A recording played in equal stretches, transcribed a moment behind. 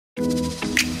Welcome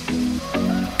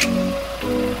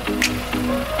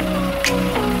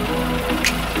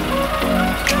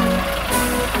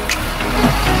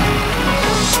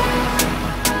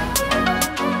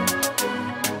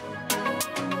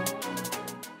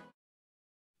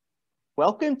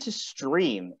to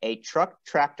Stream, a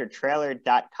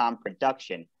trucktractortrailer.com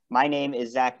production. My name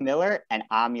is Zach Miller, and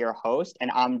I'm your host,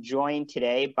 and I'm joined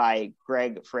today by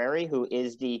Greg Frary, who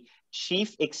is the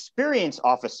Chief Experience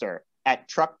Officer at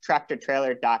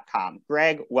trucktractortrailer.com.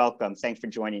 Greg, welcome. Thanks for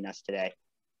joining us today.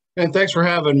 And thanks for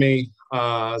having me,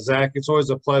 Zach. It's always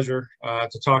a pleasure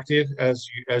to talk to you, as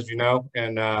you know,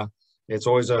 and it's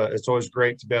always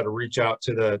great to be able to reach out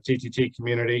to the TTT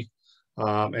community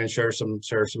and share some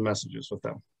messages with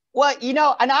them. Well, you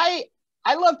know, and I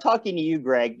love talking to you,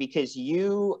 Greg, because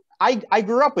I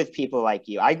grew up with people like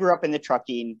you. I grew up in the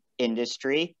trucking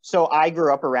industry, so I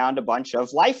grew up around a bunch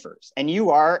of lifers, and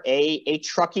you are a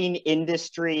trucking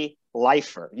industry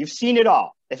lifer. You've seen it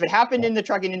all. If it happened in the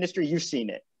trucking industry, you've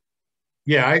seen it.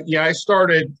 Yeah, I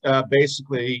started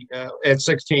basically at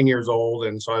 16 years old,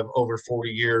 and so I've over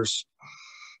 40 years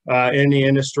in the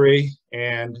industry,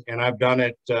 and I've done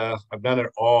it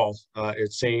all.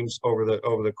 It seems over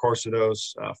the course of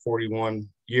those 41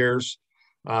 years,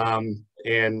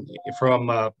 and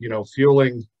from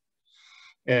fueling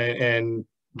and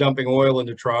dumping oil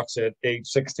into trucks at age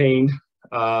 16,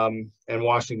 and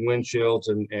washing windshields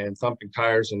and thumping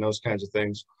tires and those kinds of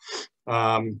things.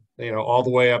 All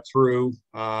the way up through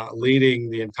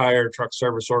leading the entire truck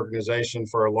service organization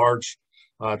for a large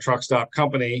truck stop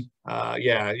company.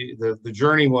 The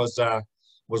journey was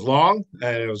long,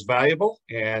 and it was valuable,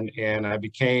 and I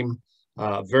became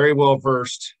very well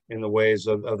versed in the ways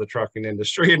of the trucking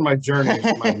industry in my journey.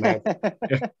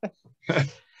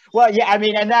 Well, yeah, I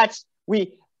mean, and that's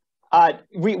we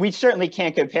certainly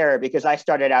can't compare it, because I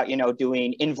started out,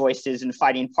 doing invoices and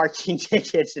fighting parking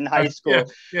tickets in high school.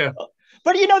 Yeah.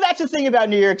 But that's the thing about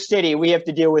New York City. We have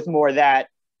to deal with more that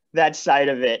side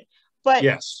of it. But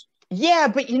yes. Yeah,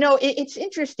 but it's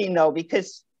interesting though,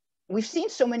 because we've seen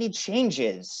so many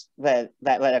changes that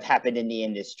have happened in the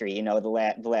industry,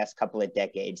 the last couple of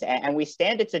decades, and we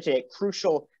stand at such a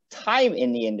crucial time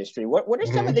in the industry. What are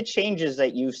some of the changes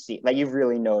that you've seen, that you've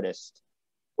really noticed?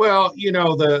 Well,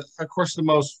 of course, the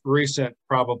most recent,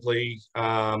 probably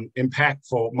most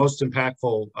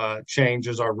impactful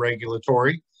changes are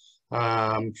regulatory,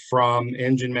 from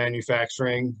engine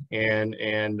manufacturing and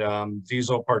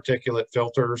diesel particulate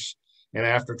filters and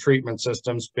after treatment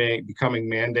systems becoming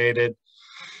mandated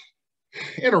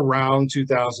in around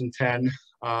 2010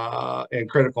 in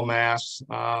critical mass,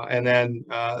 and then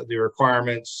the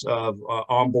requirements of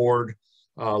onboard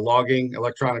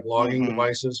electronic logging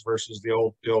devices versus the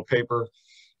old paper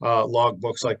log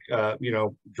books. Like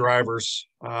drivers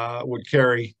would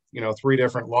carry 3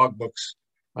 different log books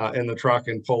in the truck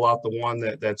and pull out the one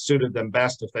that suited them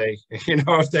best if they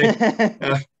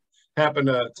happen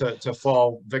to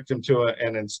fall victim to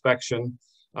an inspection.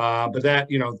 But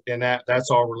that's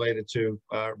all related to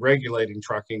regulating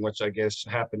trucking, which I guess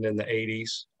happened in the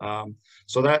 80s.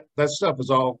 So that stuff has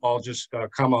all just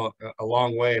come a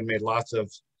long way and made lots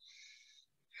of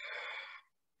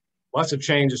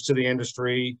changes to the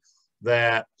industry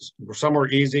that some were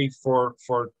easy for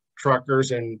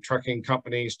truckers and trucking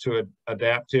companies to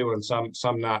adapt to, and some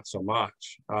not so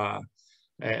much.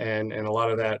 And a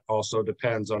lot of that also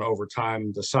depends on, over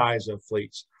time, the size of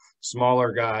fleets.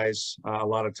 Smaller guys a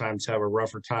lot of times have a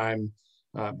rougher time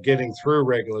getting through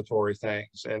regulatory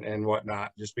things and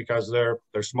whatnot, just because they're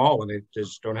small and they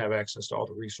just don't have access to all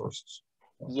the resources.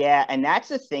 Yeah, and that's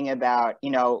the thing about,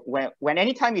 when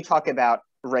anytime you talk about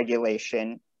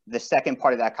regulation, the second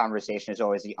part of that conversation is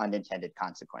always the unintended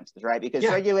consequences, right? Because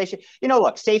regulation,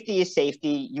 look, safety is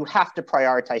safety. You have to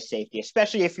prioritize safety,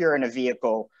 especially if you're in a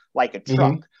vehicle like a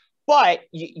truck. But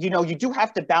you do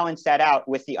have to balance that out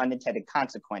with the unintended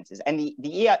consequences. And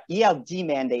the ELD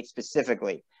mandate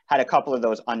specifically had a couple of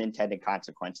those unintended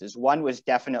consequences. One was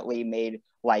definitely made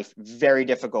life very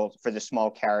difficult for the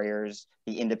small carriers,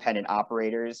 the independent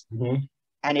operators.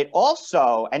 And it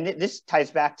also, and this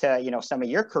ties back to some of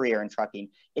your career in trucking,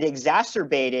 it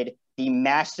exacerbated the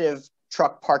massive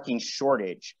truck parking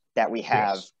shortage that we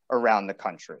have around the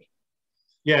country.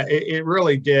 Yeah, it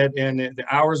really did. And the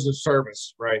hours of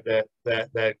service, right,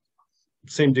 that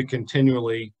seem to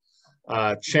continually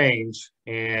change.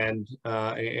 And,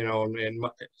 and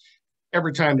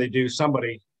every time they do,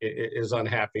 somebody is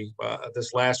unhappy.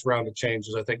 This last round of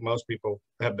changes, I think most people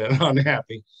have been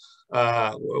unhappy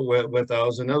with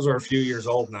those. And those are a few years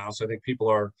old now. So I think people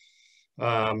are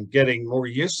getting more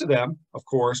used to them, of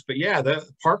course. But yeah, the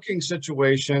parking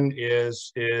situation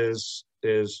is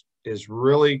is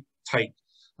really tight,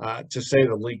 to say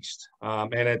the least.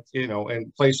 And it,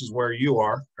 in places where you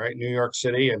are, right, New York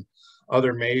City and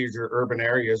other major urban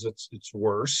areas, it's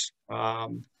worse.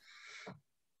 Part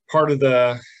of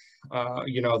the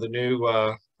the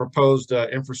new proposed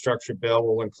infrastructure bill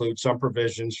will include some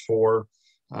provisions for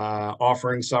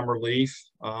offering some relief.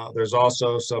 There's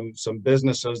also some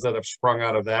businesses that have sprung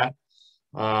out of that,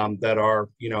 that are,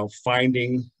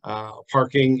 finding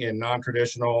parking in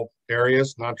non-traditional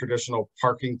areas, non-traditional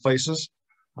parking places,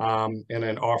 and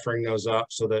then offering those up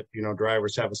so that,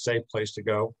 drivers have a safe place to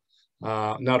go.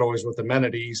 Not always with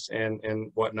amenities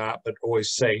and whatnot, but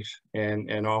always safe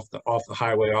and off the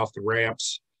highway, off the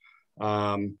ramps.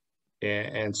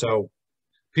 And so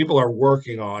people are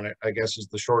working on it, I guess, is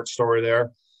the short story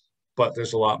there, but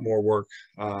there's a lot more work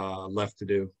left to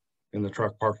do in the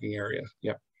truck parking area.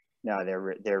 Yeah. No,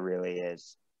 there really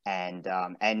is. And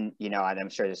and I'm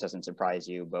sure this doesn't surprise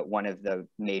you, but one of the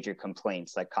major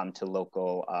complaints that come to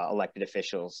local elected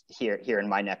officials here in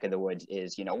my neck of the woods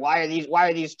is, why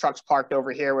are these trucks parked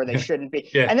over here where they shouldn't be?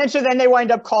 Yeah. And then they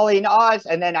wind up calling us,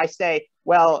 and then I say,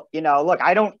 well, look,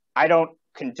 I don't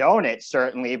condone it,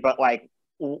 certainly, but like,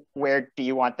 where do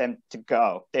you want them to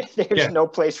go? There's no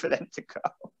place for them to go.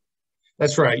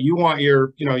 That's right. You want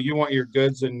your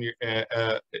goods and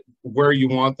where you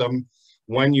want them,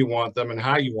 when you want them, and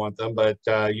how you want them, but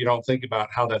you don't think about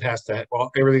how that has to,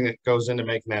 everything that goes into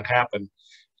making that happen.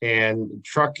 And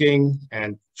trucking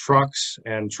and trucks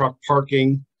and truck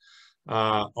parking,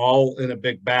 all in a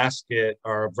big basket,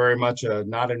 are very much a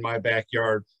not in my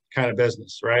backyard kind of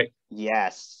business, right?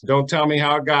 Yes. Don't tell me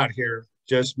how it got here.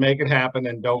 Just make it happen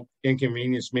and don't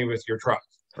inconvenience me with your truck,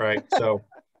 right? So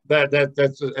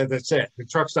that's it. The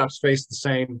truck stops face the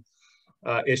same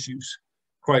issues,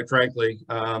 quite frankly.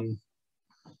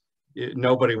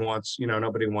 Nobody wants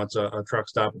a truck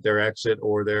stop at their exit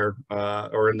or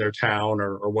or in their town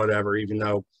or whatever, even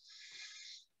though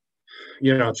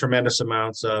tremendous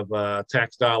amounts of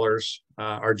tax dollars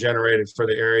are generated for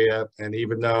the area. And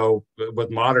even though with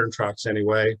modern trucks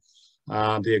anyway,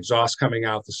 the exhaust coming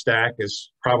out the stack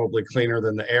is probably cleaner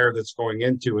than the air that's going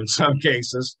into in some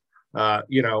cases, but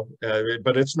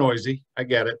it's noisy. I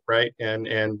get it, right?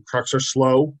 And trucks are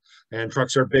slow, and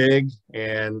trucks are big,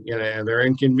 and and they're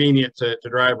inconvenient to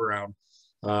drive around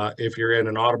if you're in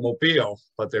an automobile,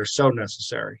 but they're so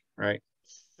necessary, right?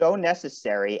 So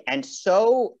necessary. And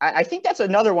so I think that's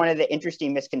another one of the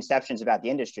interesting misconceptions about the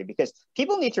industry, because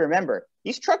people need to remember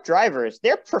these truck drivers,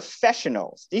 they're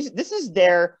professionals. This is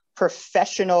their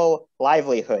professional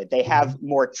livelihood. They have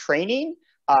more training,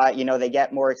 they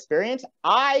get more experience.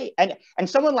 And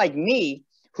someone like me,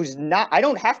 who's not, I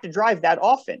don't have to drive that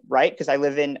often, right? Because I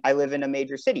live in a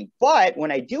major city. But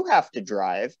when I do have to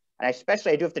drive, and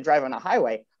especially I do have to drive on a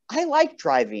highway, I like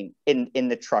driving in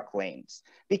the truck lanes,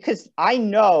 because I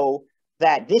know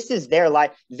that this is their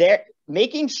life. They're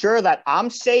making sure that I'm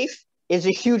safe is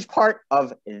a huge part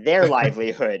of their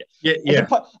livelihood.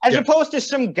 As opposed to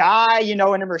some guy, in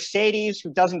a Mercedes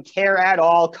who doesn't care at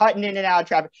all, cutting in and out of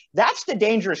traffic. That's the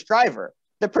dangerous driver.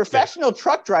 The professional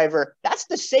truck driver, that's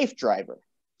the safe driver.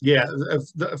 Yeah,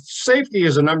 the safety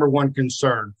is a number one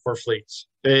concern for fleets.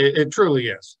 It truly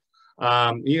is.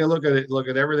 You look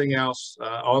at everything else,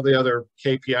 all the other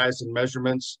KPIs and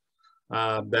measurements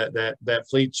that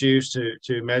fleets use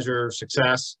to measure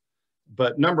success.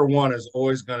 But number one is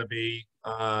always going to be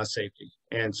safety,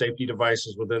 and safety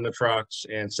devices within the trucks,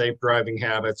 and safe driving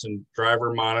habits and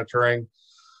driver monitoring,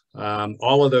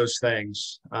 all of those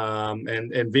things,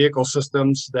 and vehicle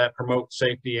systems that promote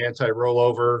safety,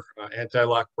 anti-rollover,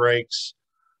 anti-lock brakes,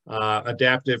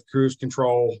 adaptive cruise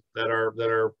control that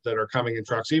are coming in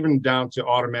trucks, even down to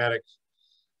automatic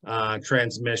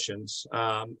transmissions.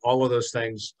 All of those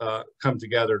things come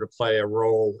together to play a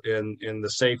role in the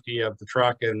safety of the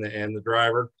truck and the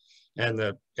driver and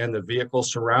the vehicle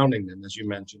surrounding them, as you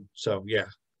mentioned. So yeah.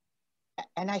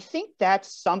 And I think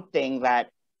that's something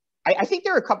that I think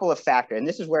there are a couple of factors, and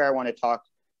this is where I want to talk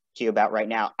to you about right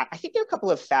now. I think there are a couple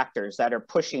of factors that are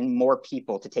pushing more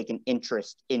people to take an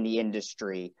interest in the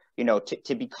industry,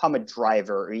 to become a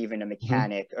driver or even a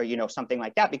mechanic, or, something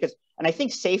like that. And I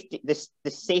think safety, the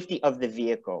safety of the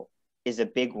vehicle is a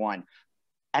big one.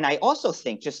 And I also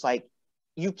think, just like,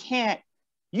 you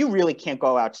really can't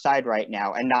go outside right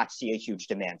now and not see a huge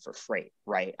demand for freight,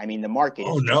 right? I mean, the market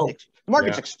is the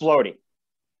market's exploding.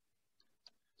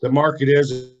 The market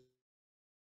is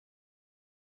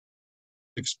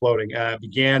exploding.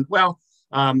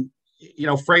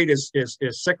 Freight is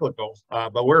cyclical,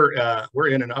 but we're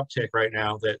in an uptick right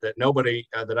now that nobody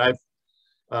that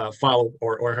I've followed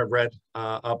or have read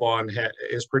up on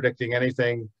is predicting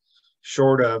anything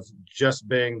short of just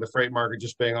being the freight market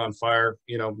just being on fire,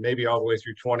 maybe all the way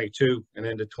through 22 and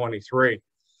into 23.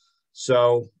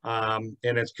 So, and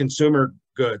it's consumer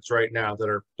goods right now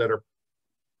that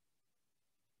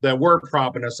were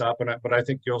propping us up, but I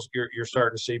think you're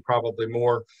starting to see probably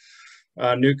more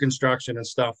new construction and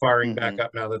stuff firing back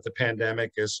up now that the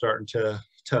pandemic is starting to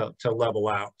level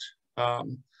out.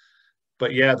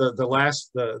 But yeah,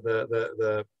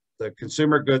 the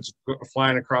consumer goods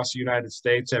flying across the United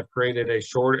States have created a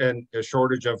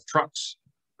shortage of trucks.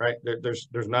 Right, there's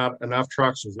not enough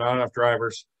trucks, there's not enough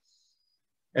drivers,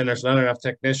 and there's not enough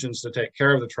technicians to take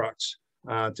care of the trucks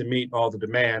to meet all the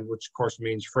demand, which of course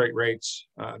means freight rates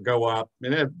go up,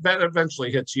 and that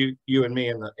eventually hits you and me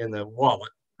in the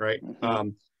wallet. Right,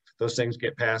 those things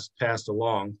get passed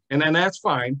along, and then that's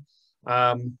fine.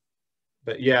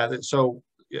 But yeah, so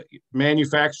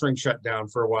manufacturing shut down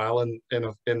for a while in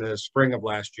the spring of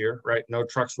last year. Right, no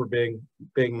trucks were being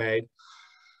made,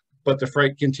 but the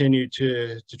freight continued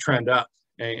to trend up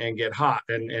and get hot,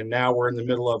 and now we're in the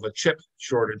middle of a chip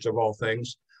shortage of all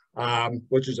things,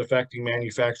 which is affecting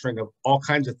manufacturing of all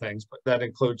kinds of things, but that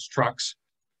includes trucks.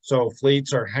 So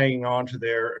fleets are hanging on to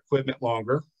their equipment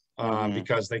longer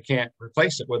because they can't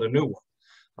replace it with a new one.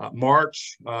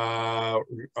 March, a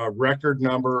record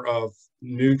number of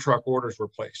new truck orders were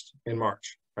placed in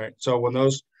March. Right, so when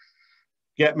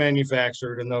get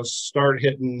manufactured and those start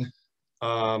hitting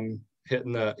the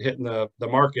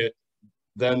market,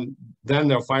 then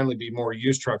there'll finally be more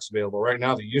used trucks available. Right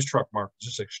now, the used truck market is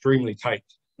just extremely tight,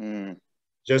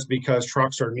 just because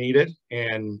trucks are needed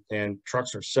and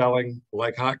trucks are selling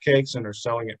like hotcakes, and they're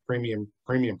selling at premium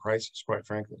prices, quite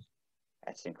frankly.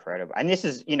 That's incredible. And this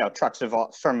is, trucks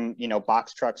evolve from,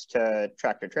 box trucks to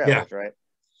tractor trailers, right?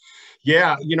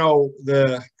 Yeah,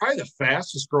 probably the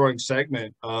fastest growing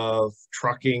segment of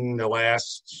trucking the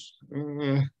last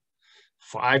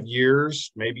 5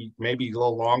 years, maybe a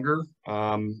little longer,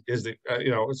 is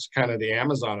it's kind of the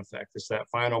Amazon effect. It's that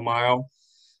final mile,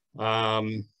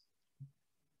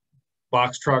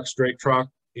 box truck, straight truck,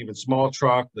 even small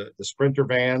truck, the Sprinter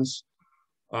vans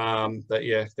that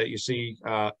you see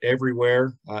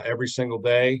everywhere, every single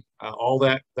day. All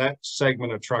that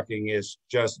segment of trucking is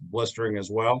just blistering as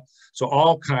well. So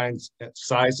all kinds,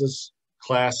 sizes,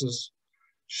 classes,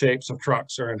 shapes of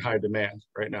trucks are in high demand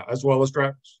right now, as well as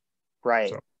drivers.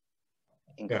 Right. So,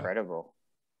 incredible.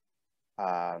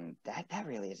 Yeah. That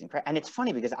really is incredible. And it's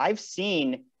funny because I've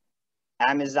seen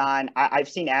Amazon. I've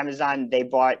seen Amazon. They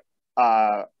bought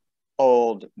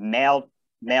old mail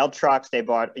trucks. They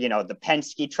bought, the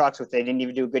Penske trucks, which they didn't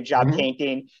even do a good job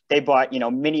painting. They bought,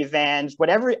 minivans,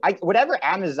 whatever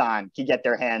Amazon could get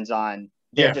their hands on.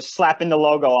 They're just slapping the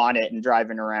logo on it and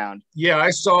driving around. Yeah,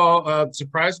 I saw.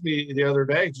 Surprised me the other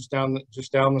day, just down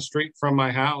the street from my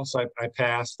house. I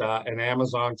passed an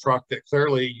Amazon truck that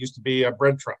clearly used to be a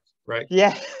bread truck, right?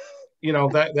 Yeah.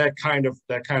 That kind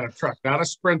of truck, not a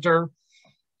Sprinter.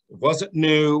 It wasn't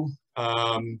new,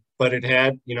 but it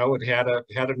had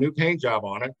a new paint job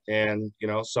on it, and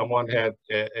someone had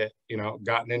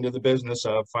gotten into the business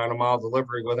of final mile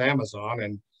delivery with Amazon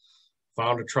and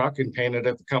found a truck and painted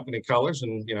it the company colors,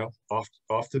 and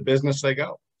off to business they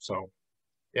go. So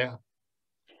yeah,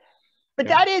 but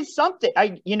that is something.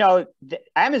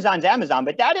 Amazon's Amazon,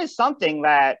 but that is something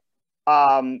that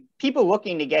people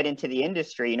looking to get into the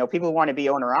industry, people who want to be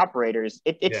owner operators,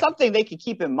 it's something they could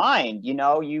keep in mind.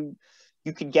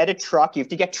 You could get a truck. You have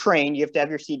to get trained. You have to have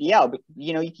your CDL, but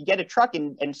you could get a truck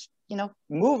and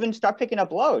move and start picking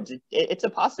up loads. It's a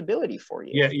possibility for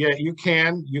you. Yeah, you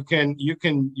can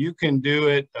do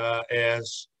it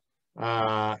as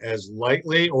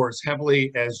lightly or as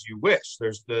heavily as you wish.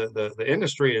 There's the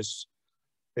industry is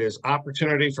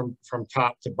opportunity from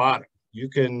top to bottom. You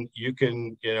can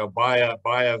buy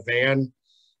a van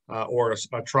or a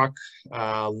truck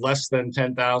less than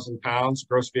 10,000 pounds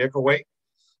gross vehicle weight.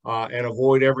 And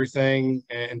avoid everything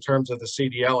in terms of the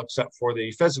CDL except for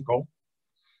the physical,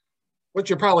 which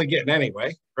you're probably getting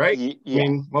anyway, right? Yeah. I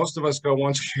mean, most of us go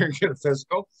once a year and get a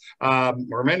physical,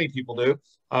 or many people do.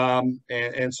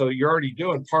 And so you're already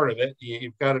doing part of it.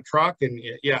 You've got a truck, and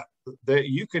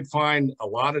you could find a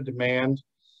lot of demand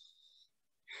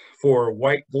for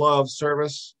white glove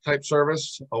service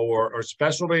or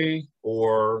specialty,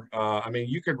 or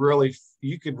you could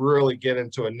really get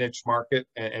into a niche market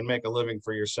and make a living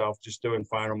for yourself just doing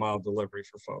final mile delivery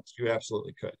for folks. You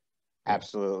absolutely could.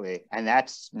 Absolutely. And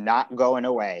that's not going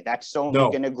away. That's only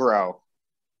going to grow.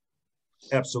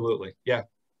 Absolutely. Yeah.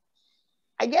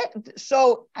 I get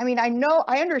so. I mean,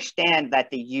 I understand that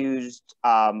the used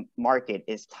market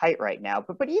is tight right now,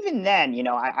 but even then,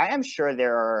 I am sure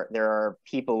there are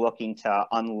people looking to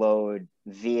unload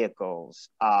vehicles.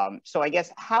 So I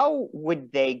guess how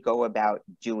would they go about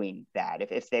doing that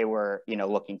if they were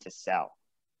looking to sell?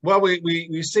 Well,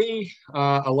 we see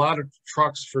a lot of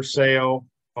trucks for sale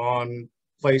on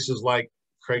places like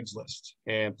Craigslist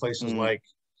and places Mm, like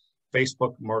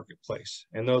Facebook Marketplace,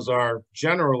 and those are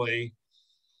generally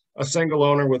a single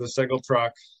owner with a single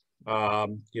truck,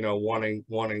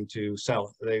 wanting to sell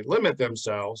it. They limit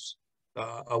themselves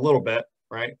a little bit,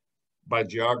 right, by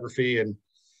geography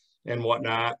and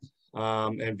whatnot,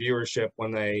 and viewership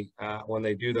when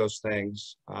they do those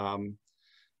things.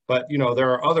 But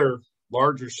there are other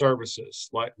larger services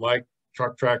like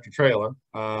truck, tractor, trailer,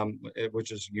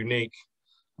 which is unique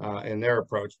in their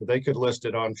approach. But they could list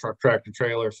it on truck, tractor,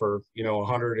 trailer for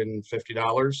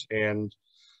 $150 and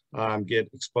get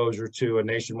exposure to a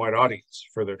nationwide audience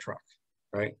for their truck,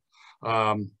 right?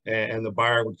 And the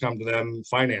buyer would come to them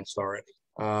financed already,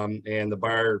 and the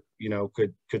buyer,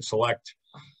 could select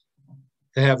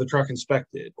to have the truck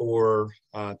inspected, or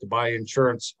to buy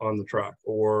insurance on the truck,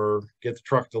 or get the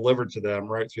truck delivered to them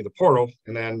right through the portal,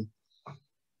 and then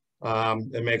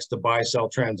it makes the buy-sell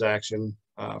transaction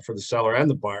for the seller and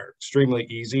the buyer extremely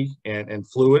easy and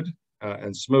fluid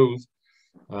and smooth.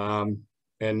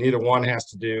 And neither one has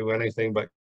to do anything but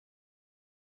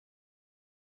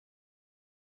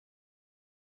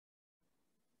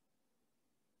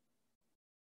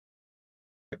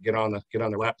get on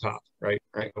their laptop, right,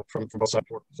 from both sides.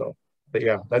 So, but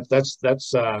yeah, that's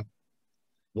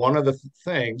one of the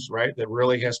things, right, that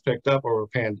really has picked up over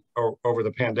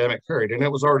the pandemic period, and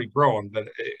it was already growing, but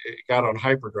it got on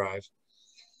hyperdrive.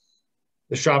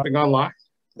 The shopping online,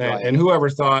 right. and whoever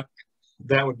thought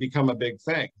that would become a big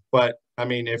thing? But I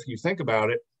mean, if you think about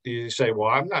it, you say, well,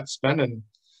 I'm not spending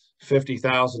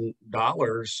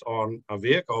 $50,000 on a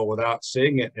vehicle without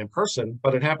seeing it in person,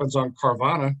 but it happens on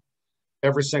Carvana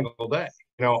every single day.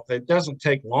 It doesn't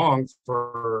take long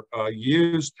for a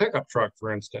used pickup truck,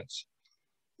 for instance,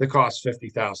 that costs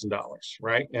 $50,000,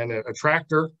 right? And a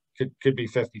tractor could be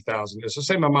 $50,000. It's the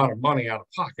same amount of money out of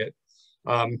pocket,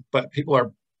 but people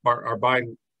are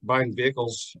buying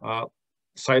vehicles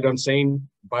sight unseen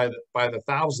by the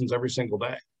thousands every single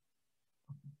day.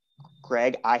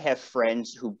 Greg, I have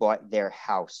friends who bought their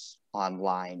house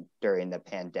online during the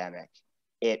pandemic.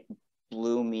 It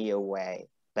blew me away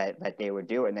that they would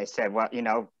do it. And they said, well,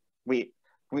 we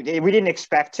didn't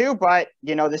expect to, but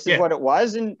this is what it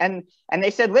was. And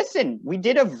they said, listen, we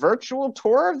did a virtual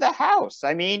tour of the house.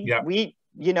 I mean, we,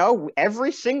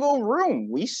 every single room,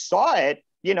 we saw it,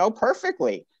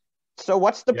 perfectly. So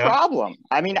what's the problem?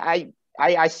 I mean,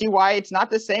 I see why it's not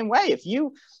the same way.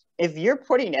 If you're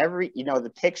putting every,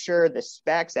 the picture, the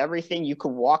specs, everything, you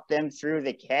could walk them through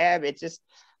the cab. It's just,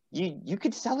 you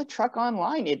could sell a truck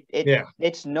online.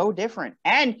 It's no different.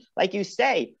 And like you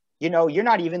say, you're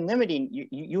not even limiting,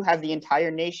 you have the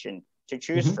entire nation to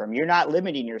choose from. You're not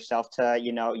limiting yourself to,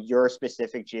 your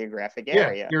specific geographic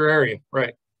area. Yeah, your area,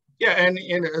 right. Yeah,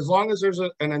 and as long as there's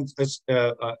an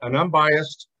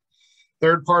unbiased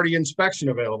third-party inspection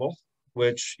available,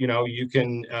 which you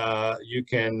can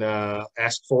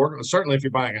ask for. Certainly, if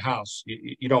you're buying a house,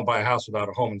 you don't buy a house without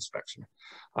a home inspection,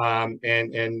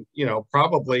 and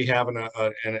probably having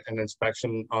an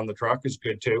inspection on the truck is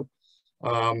good too.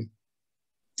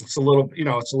 It's a little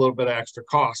bit of extra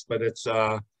cost, but it's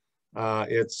a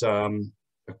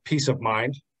peace of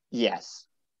mind. Yes.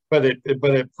 But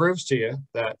it proves to you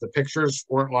that the pictures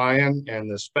weren't lying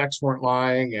and the specs weren't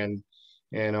lying, and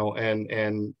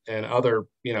other,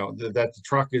 that the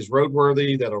truck is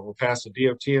roadworthy, that it will pass a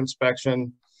DOT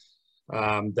inspection,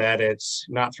 that it's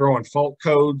not throwing fault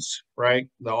codes, right?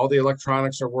 All the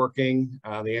electronics are working,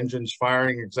 the engine's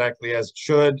firing exactly as it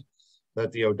should,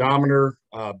 that the odometer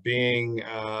being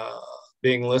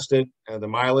listed, the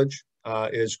mileage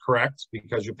is correct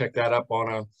because you pick that up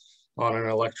on an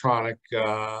electronic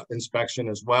inspection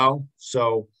as well.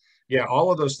 So yeah,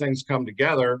 all of those things come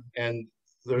together, and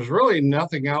there's really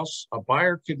nothing else a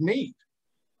buyer could need.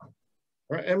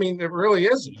 Right? I mean, it really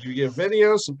isn't. You get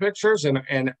videos, some pictures,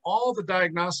 and all the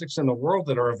diagnostics in the world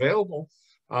that are available.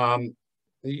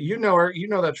 You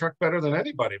know that truck better than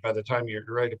anybody by the time you're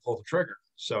ready to pull the trigger.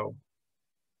 So,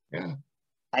 yeah,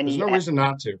 there's no reason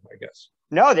not to, I guess.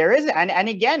 No, there isn't. And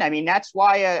again, I mean, that's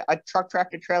why a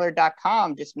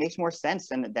trucktractortrailer.com just makes more sense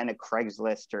than a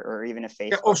Craigslist or even a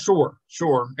Facebook. Yeah, oh,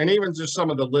 sure. And even just some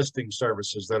of the listing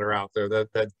services that are out there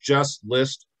that just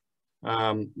list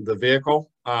the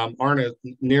vehicle aren't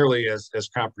nearly as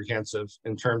comprehensive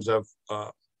in terms of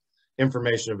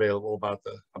information available about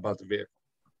the vehicle.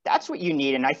 that's what you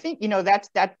need. And I think,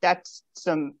 that's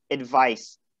some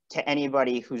advice to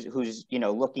anybody who's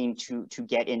looking to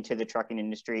get into the trucking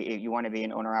industry. If you want to be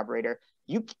an owner operator,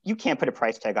 you can't put a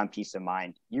price tag on peace of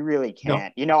mind. You really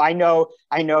can't. No. I know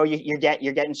you're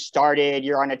getting started,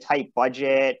 you're on a tight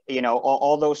budget,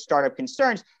 all those startup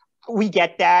concerns. We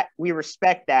get that, we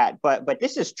respect that, but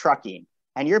this is trucking,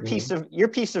 and your peace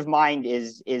of mind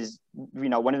is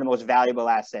one of the most valuable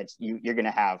assets you're going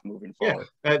to have moving forward.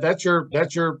 Yeah, that's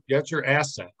your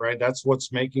asset, right? That's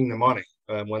what's making the money.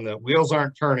 When the wheels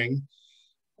aren't turning,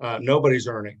 nobody's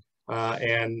earning,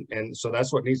 and so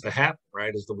that's what needs to happen,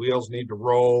 right? Is the wheels need to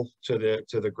roll to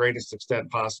the greatest extent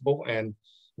possible. And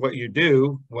what you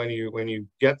do when you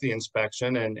get the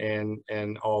inspection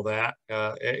and all that,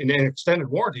 and an extended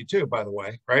warranty too, by the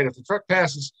way, right? If the truck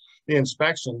passes the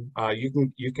inspection,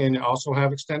 you can also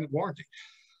have extended warranty.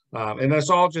 And that's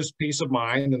all just peace of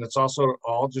mind, and it's also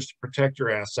all just to protect your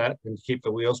asset and keep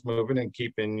the wheels moving and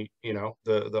keeping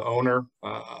the owner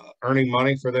earning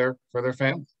money for their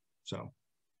family. So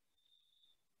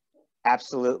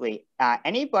absolutely.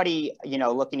 Anybody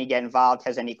looking to get involved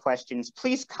has any questions,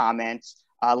 please comment.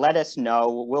 Let us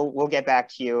know. We'll get back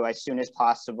to you as soon as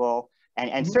possible.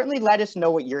 And certainly let us know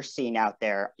what you're seeing out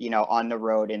there, on the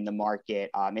road in the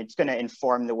market. It's going to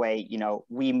inform the way,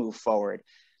 we move forward.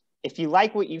 If you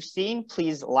like what you've seen,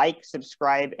 please like,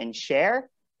 subscribe, and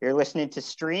share. You're listening to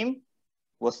Stream.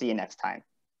 We'll see you next time.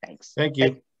 Thanks. Thank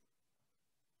you.